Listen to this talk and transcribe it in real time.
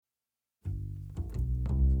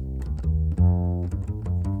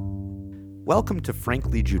Welcome to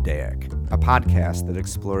Frankly Judaic, a podcast that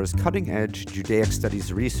explores cutting-edge Judaic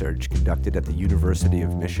studies research conducted at the University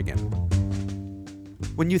of Michigan.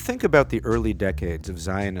 When you think about the early decades of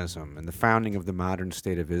Zionism and the founding of the modern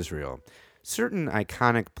state of Israel, certain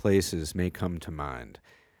iconic places may come to mind.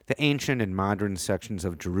 The ancient and modern sections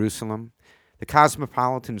of Jerusalem, the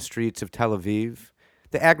cosmopolitan streets of Tel Aviv,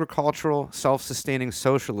 the agricultural, self-sustaining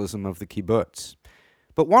socialism of the kibbutz.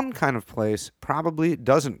 But one kind of place probably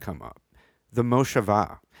doesn't come up, the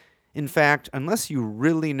Moshava. In fact, unless you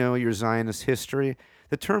really know your Zionist history,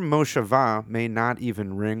 the term Moshava may not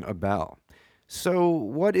even ring a bell. So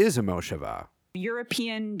what is a Moshava?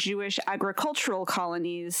 European Jewish agricultural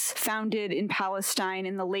colonies founded in Palestine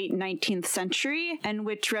in the late 19th century, and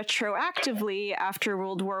which retroactively, after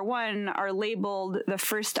World War I, are labeled the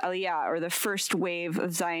first Aliyah, or the first wave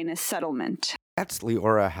of Zionist settlement. That's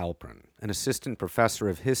Leora Halpern, an assistant professor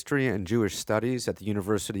of history and Jewish studies at the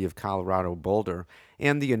University of Colorado Boulder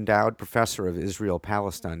and the endowed professor of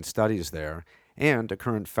Israel-Palestine studies there, and a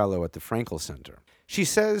current fellow at the Frankel Center. She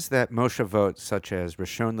says that moshavot such as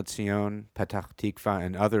Rishon LeZion, Petach Tikva,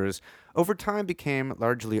 and others over time became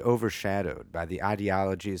largely overshadowed by the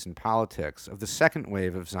ideologies and politics of the second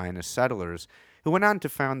wave of Zionist settlers who went on to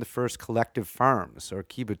found the first collective farms, or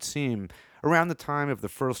kibbutzim, around the time of the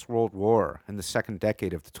First World War and the second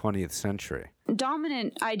decade of the 20th century.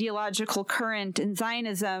 Dominant ideological current in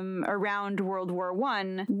Zionism around World War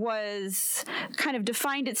I was kind of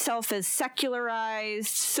defined itself as secularized,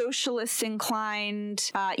 socialist inclined,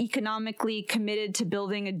 economically committed to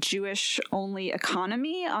building a Jewish-only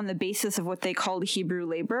economy on the basis of what they called Hebrew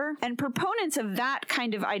labor. And proponents of that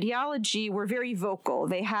kind of ideology were very vocal.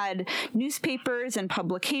 They had newspapers and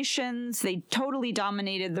publications. They totally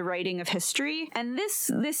dominated the writing of history. And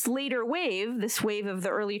this later wave, this wave of the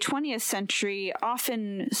early 20th century,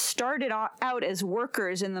 often started out as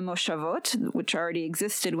workers in the Moshavot, which already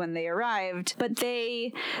existed when they arrived, but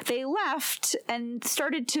they left and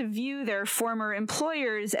started to view their former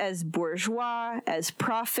employers as bourgeois, as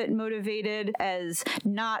profit-motivated, as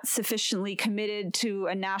not sufficiently committed to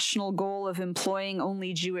a national goal of employing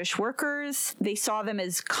only Jewish workers. They saw them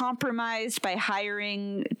as compromised by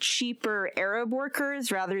hiring cheaper Arab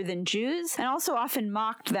workers rather than Jews, and also often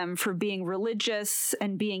mocked them for being religious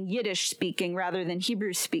and being Yiddish-speaking rather than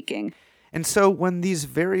Hebrew-speaking. And so when these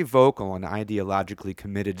very vocal and ideologically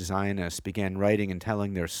committed Zionists began writing and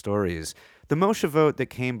telling their stories, the Moshavot that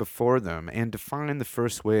came before them and defined the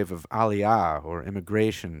first wave of Aliyah, or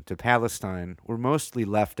immigration, to Palestine were mostly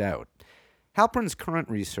left out. Halpern's current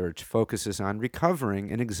research focuses on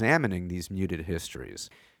recovering and examining these muted histories.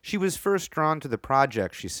 She was first drawn to the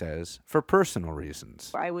project, she says, for personal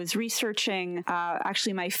reasons. I was researching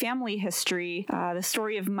actually my family history, the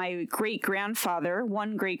story of my great-grandfather,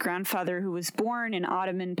 one great-grandfather who was born in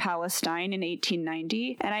Ottoman Palestine in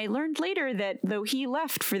 1890. And I learned later that though he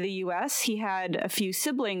left for the U.S., he had a few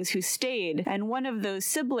siblings who stayed. And one of those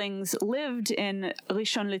siblings lived in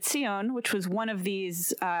Rishon LeZion, which was one of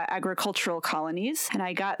these agricultural colonies. And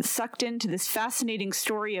I got sucked into this fascinating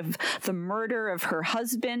story of the murder of her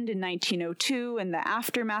husband in 1902 and the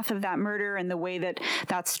aftermath of that murder and the way that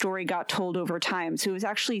that story got told over time. So it was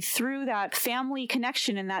actually through that family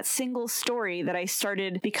connection and that single story that I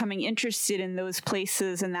started becoming interested in those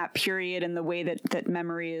places and that period and the way that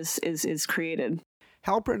memory is created.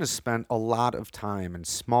 Halpern has spent a lot of time in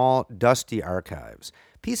small, dusty archives,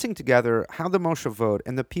 piecing together how the Moshavot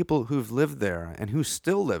and the people who've lived there and who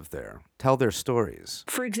still live there tell their stories.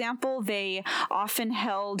 For example, they often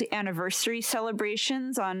held anniversary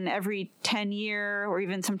celebrations on every 10-year or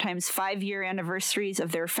even sometimes 5-year anniversaries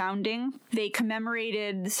of their founding. They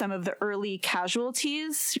commemorated some of the early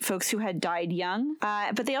casualties, folks who had died young,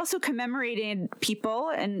 but they also commemorated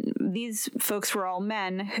people, and these folks were all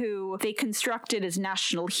men, who they constructed as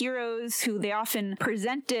national heroes, who they often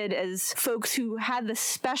presented as folks who had the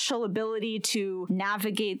special ability to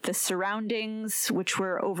navigate the surroundings, which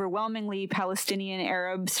were overwhelmingly Palestinian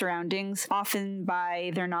Arab surroundings, often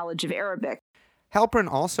by their knowledge of Arabic.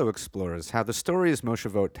 Halpern also explores how the stories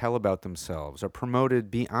Moshavot tell about themselves are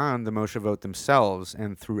promoted beyond the Moshavot themselves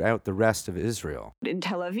and throughout the rest of Israel. In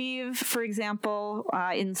Tel Aviv, for example,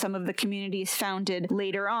 in some of the communities founded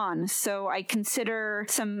later on. So I consider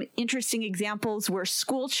some interesting examples where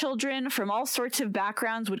school children from all sorts of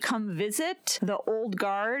backgrounds would come visit the old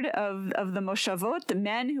guard of the Moshavot, the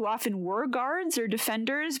men who often were guards or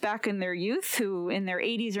defenders back in their youth, who in their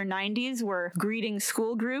 80s or 90s were greeting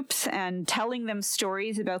school groups and telling them museum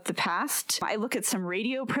stories about the past. I look at some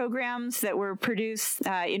radio programs that were produced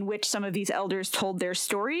in which some of these elders told their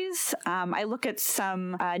stories. I look at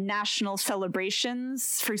some national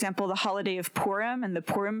celebrations, for example, the holiday of Purim and the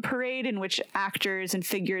Purim parade, in which actors and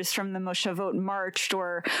figures from the Moshavot marched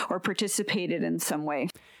or participated in some way.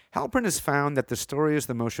 Halpern has found that the stories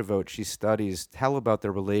the Moshavot she studies tell about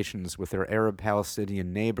their relations with their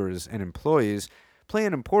Arab-Palestinian neighbors and employees play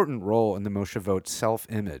an important role in the Moshavot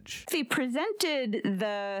self-image. They presented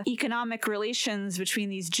the economic relations between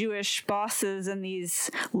these Jewish bosses and these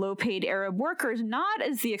low-paid Arab workers not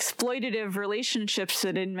as the exploitative relationships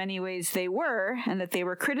that in many ways they were, and that they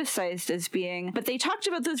were criticized as being, but they talked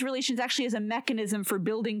about those relations actually as a mechanism for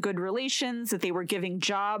building good relations, that they were giving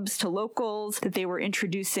jobs to locals, that they were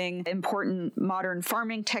introducing important modern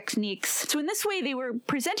farming techniques. So in this way, they were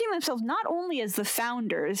presenting themselves not only as the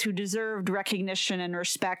founders who deserved recognition and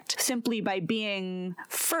respect simply by being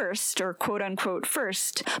first, or quote unquote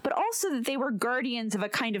first, but also that they were guardians of a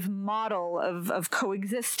kind of model of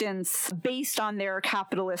coexistence based on their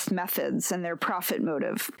capitalist methods and their profit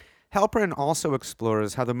motive. Halpern also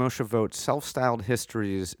explores how the Moshavot self-styled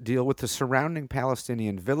histories deal with the surrounding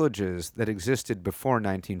Palestinian villages that existed before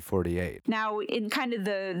 1948. Now, in kind of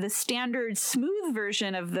the standard smooth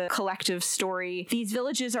version of the collective story, these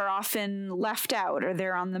villages are often left out, or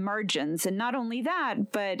they're on the margins. And not only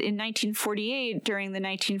that, but in 1948, during the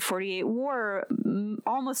 1948 war,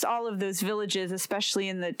 almost all of those villages, especially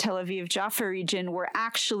in the Tel Aviv-Jaffa region, were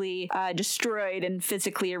actually destroyed and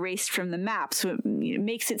physically erased from the map. So it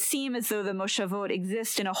makes it seem as though the Moshavot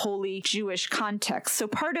exist in a wholly Jewish context. So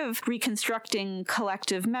part of reconstructing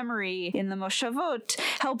collective memory in the Moshavot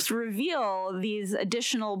helps reveal these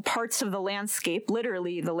additional parts of the landscape,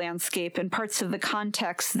 literally the landscape, and parts of the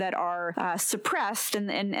context that are suppressed,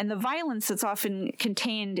 and the violence that's often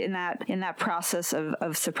contained in that process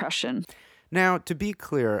of suppression. Now, to be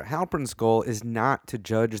clear, Halpern's goal is not to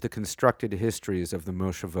judge the constructed histories of the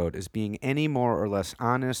Moshavot as being any more or less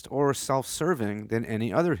honest or self-serving than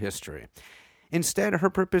any other history. Instead, her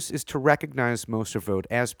purpose is to recognize Moshavot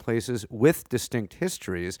as places with distinct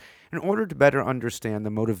histories in order to better understand the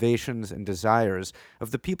motivations and desires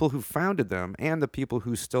of the people who founded them and the people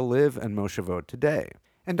who still live in Moshavot today.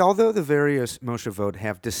 And although the various Moshavot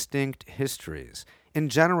have distinct histories, in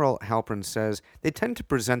general, Halpern says, they tend to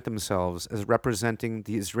present themselves as representing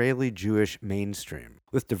the Israeli Jewish mainstream,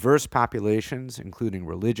 with diverse populations, including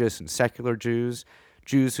religious and secular Jews,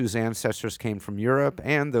 Jews whose ancestors came from Europe,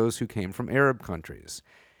 and those who came from Arab countries.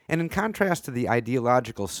 And in contrast to the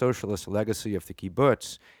ideological socialist legacy of the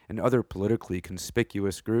kibbutz and other politically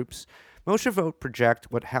conspicuous groups, Moshavot project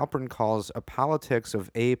what Halpern calls a politics of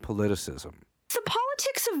apoliticism. The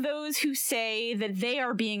politics of those who say that they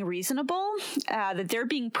are being reasonable, that they're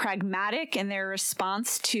being pragmatic in their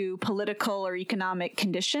response to political or economic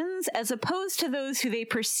conditions, as opposed to those who they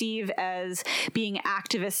perceive as being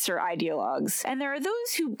activists or ideologues. And there are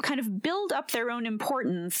those who kind of build up their own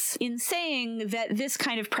importance in saying that this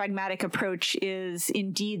kind of pragmatic approach is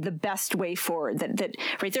indeed the best way forward.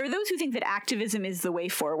 Right? There are those who think that activism is the way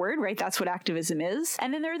forward, right? That's what activism is.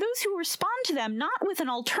 And then there are those who respond to them not with an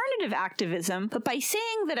alternative activism, but by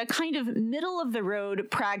saying that a kind of middle-of-the-road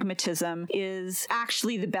pragmatism is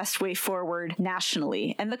actually the best way forward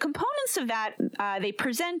nationally. And the components of that they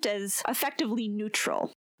present as effectively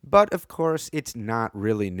neutral. But, of course, it's not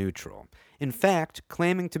really neutral. In fact,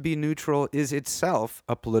 claiming to be neutral is itself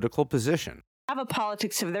a political position. Have a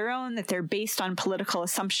politics of their own, that they're based on political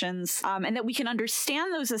assumptions, and that we can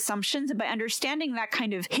understand those assumptions. And by understanding that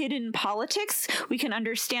kind of hidden politics, we can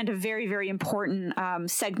understand a very, very important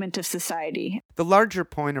segment of society. The larger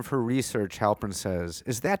point of her research, Halpern says,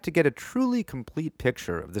 is that to get a truly complete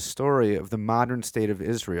picture of the story of the modern state of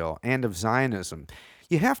Israel and of Zionism,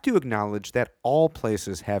 you have to acknowledge that all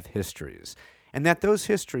places have histories, and that those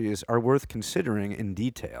histories are worth considering in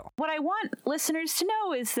detail. What I want listeners to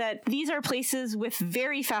know is that these are places with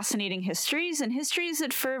very fascinating histories, and histories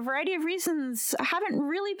that for a variety of reasons haven't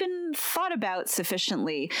really been thought about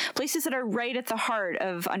sufficiently. Places that are right at the heart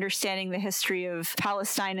of understanding the history of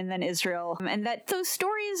Palestine and then Israel. And that those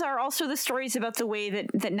stories are also the stories about the way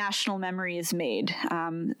that national memory is made.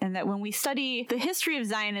 And that when we study the history of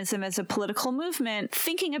Zionism as a political movement,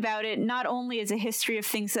 thinking about it not only as a history of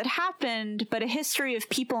things that happened, but a history of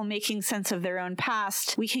people making sense of their own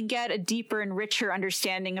past, we can get a deeper and richer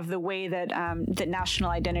understanding of the way that that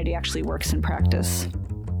national identity actually works in practice.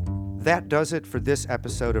 That does it for this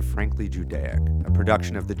episode of Frankly Judaic, a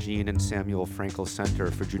production of the Jean and Samuel Frankel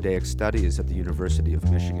Center for Judaic Studies at the University of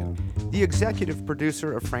Michigan. The executive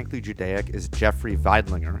producer of Frankly Judaic is Jeffrey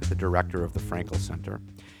Weidlinger, the director of the Frankel Center.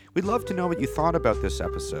 We'd love to know what you thought about this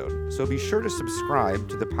episode, so be sure to subscribe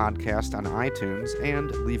to the podcast on iTunes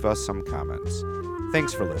and leave us some comments.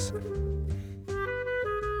 Thanks for listening.